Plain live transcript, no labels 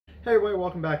Hey everybody,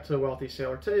 welcome back to Wealthy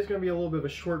Sailor. Today's going to be a little bit of a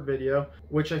short video,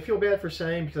 which I feel bad for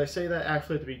saying because I say that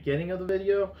actually at the beginning of the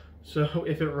video, so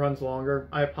if it runs longer,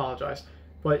 I apologize.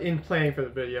 But in planning for the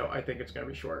video, I think it's going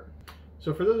to be short.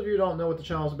 So for those of you who don't know what the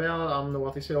channel is about, I'm the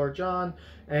Wealthy Sailor John,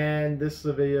 and this is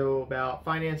a video about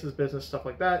finances, business, stuff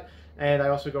like that. And I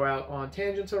also go out on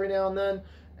tangents every now and then.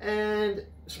 And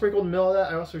sprinkled in the middle of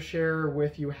that, I also share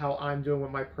with you how I'm doing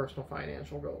with my personal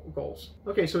financial goals.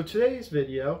 Okay, so today's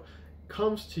video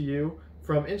comes to you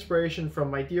from inspiration from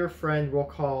my dear friend we'll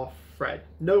call Fred.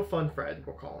 No Fun Fred,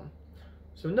 we'll call him.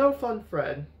 So No Fun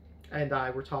Fred and I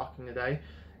were talking today,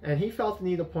 and he felt the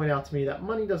need to point out to me that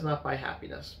money does not buy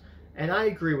happiness. And I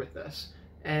agree with this.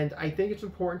 And I think it's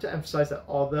important to emphasize that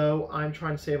although I'm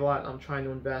trying to save a lot and I'm trying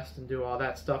to invest and do all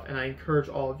that stuff, and I encourage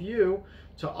all of you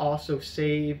to also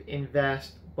save,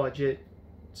 invest, budget,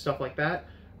 stuff like that,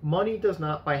 money does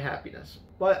not buy happiness.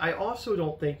 But I also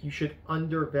don't think you should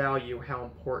undervalue how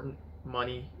important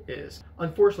money is.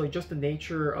 Unfortunately, just the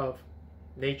nature of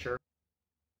nature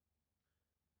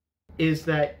is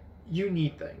that you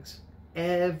need things.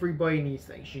 Everybody needs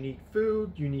things. You need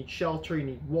food, you need shelter, you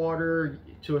need water,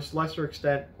 to a lesser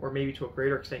extent, or maybe to a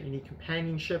greater extent, you need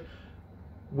companionship.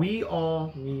 We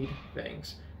all need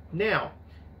things. Now,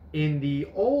 in the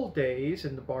old days,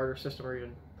 in the barter system, or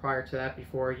even prior to that,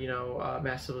 before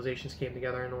mass civilizations came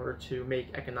together in order to make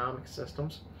economic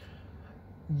systems,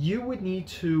 you would need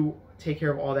to take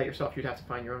care of all that yourself. You'd have to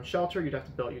find your own shelter, you'd have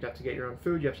to build, you'd have to get your own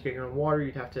food, you'd have to get your own water,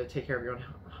 you'd have to take care of your own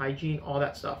hygiene, all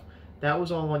that stuff. That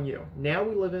was all on you. Now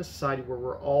we live in a society where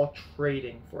we're all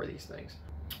trading for these things,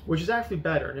 which is actually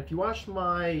better. And if you watched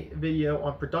my video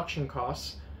on production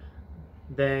costs,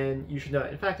 then you should know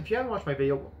that. In fact, if you haven't watched my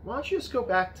video, why don't you just go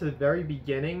back to the very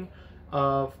beginning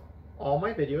of all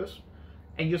my videos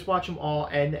and you just watch them all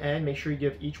end to end. Make sure you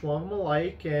give each one of them a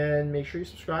like and make sure you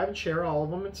subscribe and share all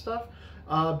of them and stuff,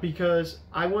 because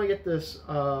I want to get this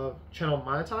channel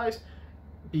monetized.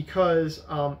 Because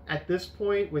at this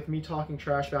point, with me talking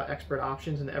trash about expert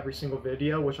options in every single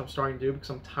video, which I'm starting to do because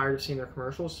I'm tired of seeing their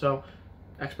commercials, so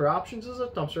expert options is a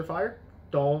dumpster fire.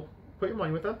 Don't put your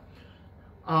money with them.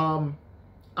 I'm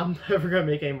never going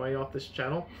to make any money off this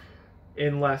channel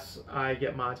unless I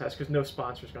get monetized, because no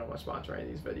sponsor is going to want to sponsor any of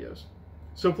these videos.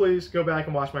 So please go back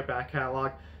and watch my back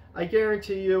catalog. I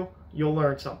guarantee you, you'll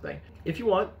learn something. If you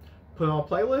want, put it on a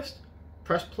playlist,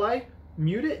 press play,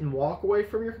 mute it, and walk away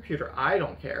from your computer. I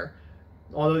don't care.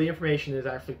 Although the information is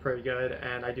actually pretty good,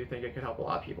 and I do think it could help a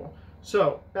lot of people.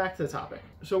 So, back to the topic.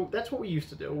 So that's what we used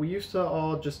to do. We used to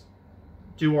all just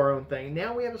do our own thing.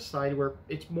 Now we have a society where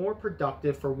it's more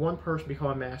productive for one person to become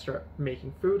a master at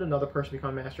making food, another person to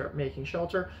become a master at making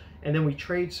shelter, and then we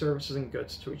trade services and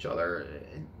goods to each other.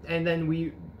 And then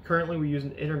we use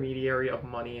an intermediary of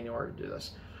money in order to do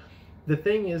this. The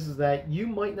thing is that you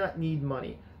might not need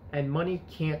money, and money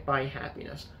can't buy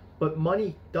happiness, but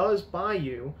money does buy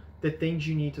you the things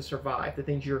you need to survive, the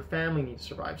things your family needs to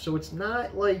survive. So it's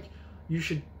not like you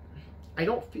should, I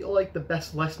don't feel like the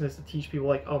best lesson is to teach people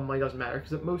like, oh, money doesn't matter,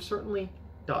 because it most certainly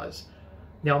does.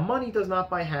 Now, money does not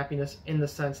buy happiness in the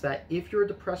sense that if you're a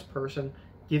depressed person,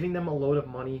 giving them a load of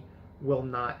money will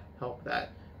not help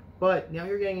that. But now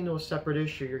you're getting into a separate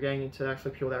issue. You're getting into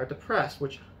actually people that are depressed,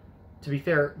 which, to be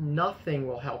fair, nothing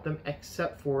will help them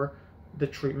except for the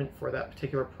treatment for that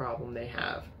particular problem they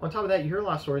have. On top of that, you hear a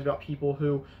lot of stories about people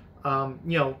who,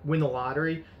 win the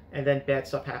lottery and then bad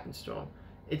stuff happens to them.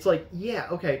 It's like, yeah,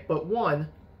 okay, but one,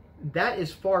 that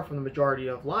is far from the majority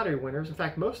of lottery winners. In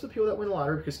fact, most of the people that win the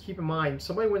lottery, because keep in mind,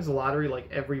 somebody wins the lottery like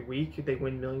every week, they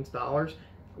win millions of dollars.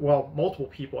 Well, multiple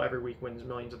people every week wins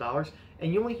millions of dollars,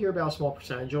 and you only hear about a small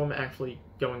percentage of them actually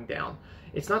going down.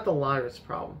 It's not the lottery that's the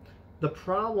problem. The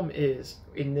problem is,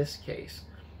 in this case,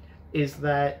 is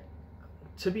that,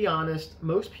 to be honest,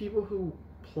 most people who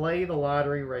play the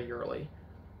lottery regularly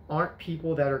aren't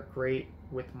people that are great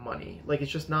with money. Like,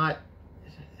 it's just not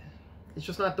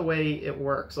the way it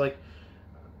works. Like,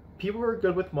 people who are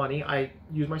good with money, I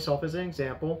use myself as an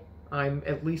example. I'm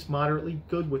at least moderately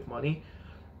good with money.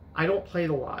 I don't play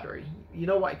the lottery. You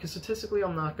know why? Because statistically,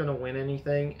 I'm not going to win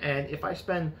anything. And if I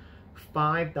spend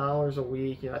 $5 a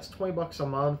week, that's 20 bucks a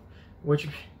month, which,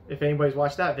 if anybody's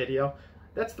watched that video,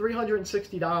 that's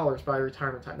 $360 by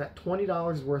retirement time. That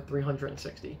 $20 is worth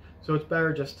 $360. So it's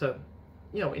better just to,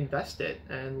 invest it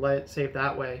and let it save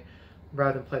that way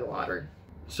rather than play the lottery.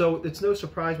 So it's no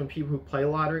surprise when people who play the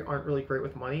lottery aren't really great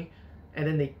with money, and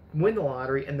then they win the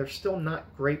lottery and they're still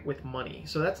not great with money.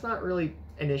 So that's not really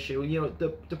an issue.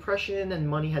 The depression and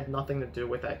money had nothing to do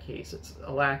with that case. It's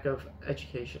a lack of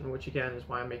education, which again is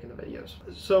why I'm making the videos.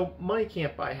 So money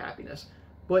can't buy happiness.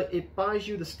 but it buys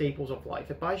you the staples of life.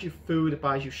 It buys you food, it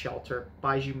buys you shelter, it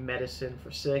buys you medicine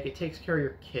for sick, it takes care of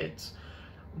your kids.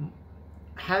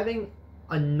 Having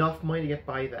enough money to get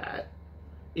by that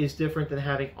is different than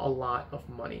having a lot of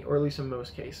money, or at least in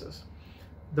most cases.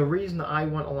 The reason I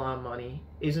want a lot of money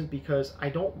isn't because I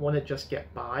don't want to just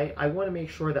get by. I want to make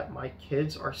sure that my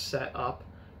kids are set up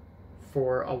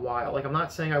for a while. Like, I'm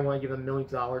not saying I want to give them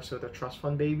millions of dollars so they're trust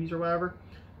fund babies or whatever,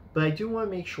 but I do want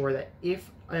to make sure that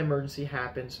if an emergency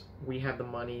happens, we have the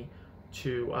money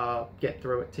to get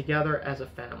through it together as a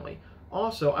family.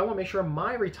 Also, I want to make sure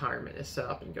my retirement is set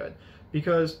up and good,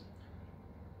 because,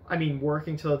 I mean,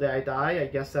 working till the day I die, I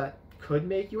guess that could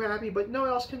make you happy, but no one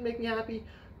else can make me happy.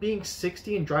 Being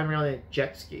 60 and driving around in a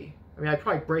jet ski. I mean, I'd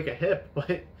probably break a hip, but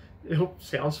it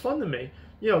sounds fun to me.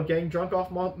 You know, getting drunk off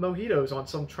mojitos on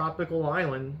some tropical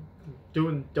island,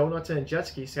 doing donuts in a jet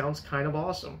ski sounds kind of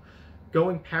awesome.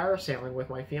 Going parasailing with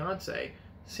my fiance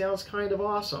sounds kind of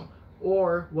awesome.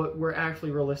 Or what we're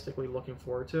actually realistically looking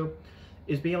forward to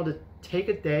is being able to take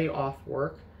a day off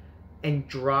work and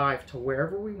drive to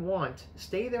wherever we want,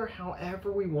 stay there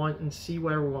however we want, and see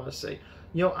whatever we want to see.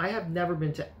 You know, I have never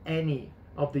been to any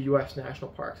of the U.S.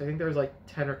 national parks. I think there's like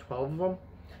 10 or 12 of them.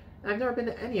 And I've never been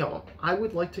to any of them. I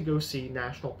would like to go see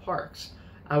national parks.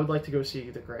 I would like to go see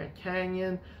the Grand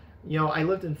Canyon. You know, I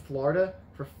lived in Florida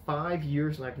for 5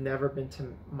 years and I've never been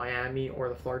to Miami or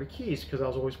the Florida Keys because I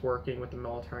was always working with the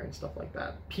military and stuff like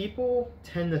that. People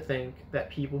tend to think that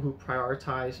people who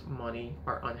prioritize money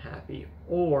are unhappy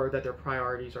or that their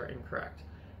priorities are incorrect.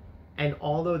 And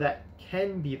although that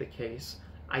can be the case,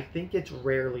 I think it's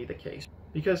rarely the case.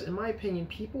 Because in my opinion,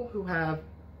 people who have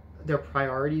their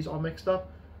priorities all mixed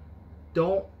up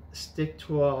don't stick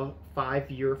to a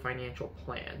 5-year financial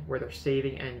plan where they're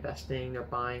saving and investing, they're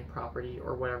buying property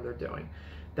or whatever they're doing.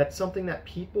 That's something that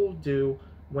people do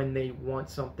when they want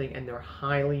something and they're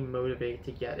highly motivated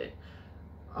to get it.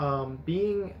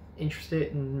 Being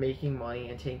interested in making money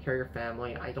and taking care of your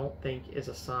family, I don't think is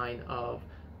a sign of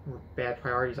bad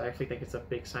priorities. I actually think it's a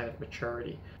big sign of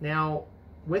maturity. Now,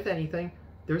 with anything,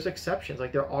 there's exceptions.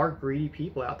 Like, there are greedy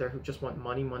people out there who just want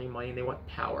money, money, money, and they want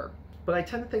power. But I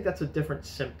tend to think that's a different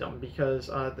symptom because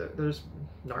there's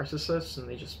narcissists and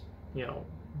they just, you know,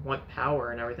 want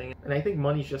power and everything. And I think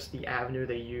money's just the avenue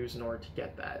they use in order to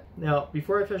get that. Now,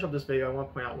 before I finish up this video, I want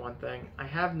to point out one thing. I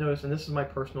have noticed, and this is my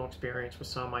personal experience with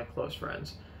some of my close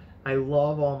friends. I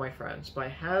love all my friends, but I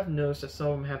have noticed that some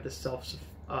of them have this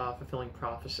self-fulfilling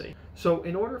prophecy. So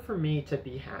in order for me to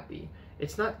be happy,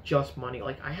 it's not just money.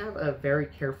 Like, I have a very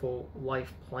careful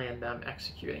life plan that I'm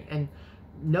executing, and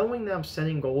knowing that I'm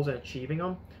setting goals and achieving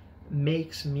them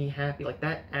makes me happy. Like,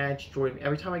 that adds joy to me.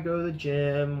 Every time I go to the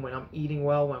gym, when I'm eating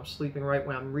well, when I'm sleeping right,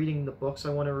 when I'm reading the books I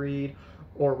want to read,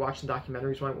 or watching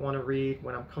documentaries I want to read,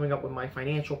 when I'm coming up with my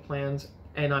financial plans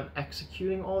and I'm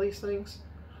executing all these things,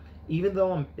 even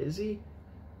though I'm busy,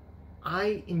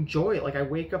 I enjoy it. Like, I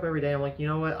wake up every day, I'm like, you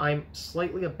know what, I'm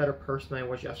slightly a better person than I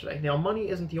was yesterday. Now, money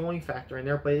isn't the only factor in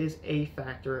there, but it is a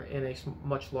factor in a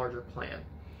much larger plan.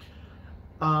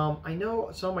 I know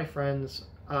some of my friends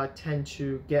tend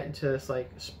to get into this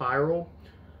like spiral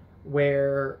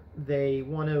where they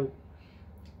want to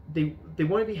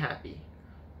be happy,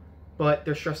 but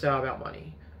they're stressed out about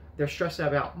money. They're stressed out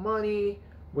about money,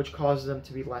 which causes them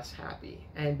to be less happy.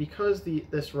 And because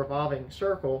this revolving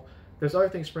circle, there's other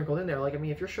things sprinkled in there. Like, I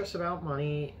mean, if you're stressed about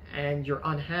money and you're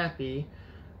unhappy,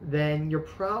 then you're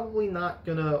probably not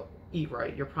gonna eat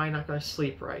right. You're probably not gonna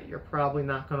sleep right. You're probably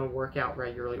not gonna work out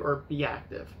regularly or be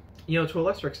active. You know, to a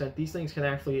lesser extent, these things can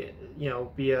actually, you know,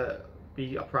 be a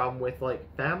problem with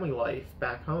like family life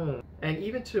back home. And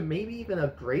even to maybe even a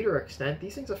greater extent,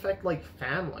 these things affect like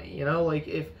family. You know, like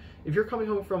if you're coming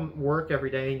home from work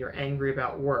every day and you're angry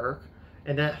about work,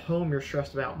 and at home you're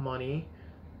stressed about money,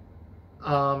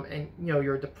 and you know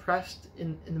you're depressed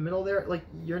in the middle there, like,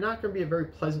 you're not going to be a very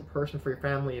pleasant person for your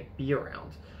family to be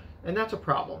around, and that's a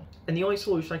problem. And the only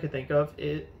solution I could think of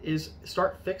is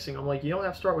start fixing them. Like, you don't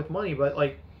have to start with money, but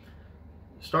like,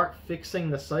 start fixing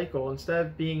the cycle. Instead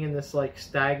of being in this like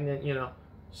stagnant, you know,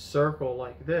 circle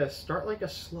like this, start like a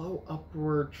slow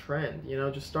upward trend. You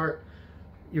know, just start.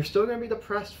 You're still going to be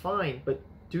depressed, fine, but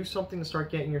do something to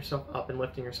start getting yourself up and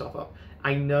lifting yourself up.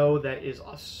 I know that is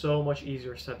so much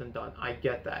easier said than done. I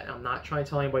get that. I'm not trying to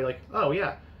tell anybody like, oh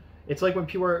yeah. It's like when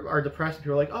people are depressed and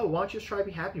people are like, oh, why don't you just try to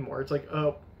be happy more? It's like,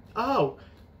 oh,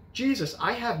 Jesus,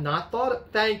 I have not thought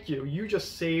of, thank you. You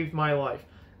just saved my life.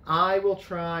 I will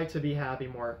try to be happy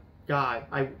more. God,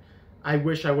 I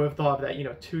wish I would have thought of that, you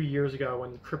know, 2 years ago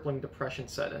when crippling depression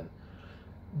set in.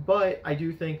 But I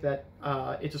do think that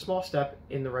it's a small step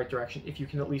in the right direction if you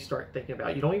can at least start thinking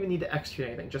about it. You don't even need to execute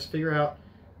anything. Just figure out,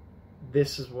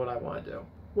 this is what I want to do.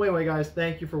 Well, anyway, guys,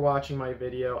 thank you for watching my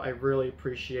video. I really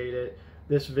appreciate it.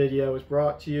 This video is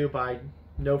brought to you by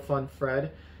No Fun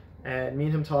Fred, and me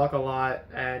and him talk a lot,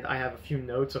 and I have a few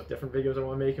notes of different videos I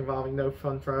want to make involving No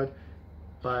Fun Fred.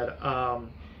 But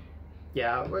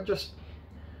yeah,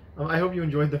 I hope you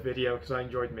enjoyed the video because I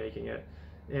enjoyed making it.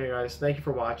 Anyway, guys, thank you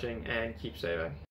for watching, and keep saving.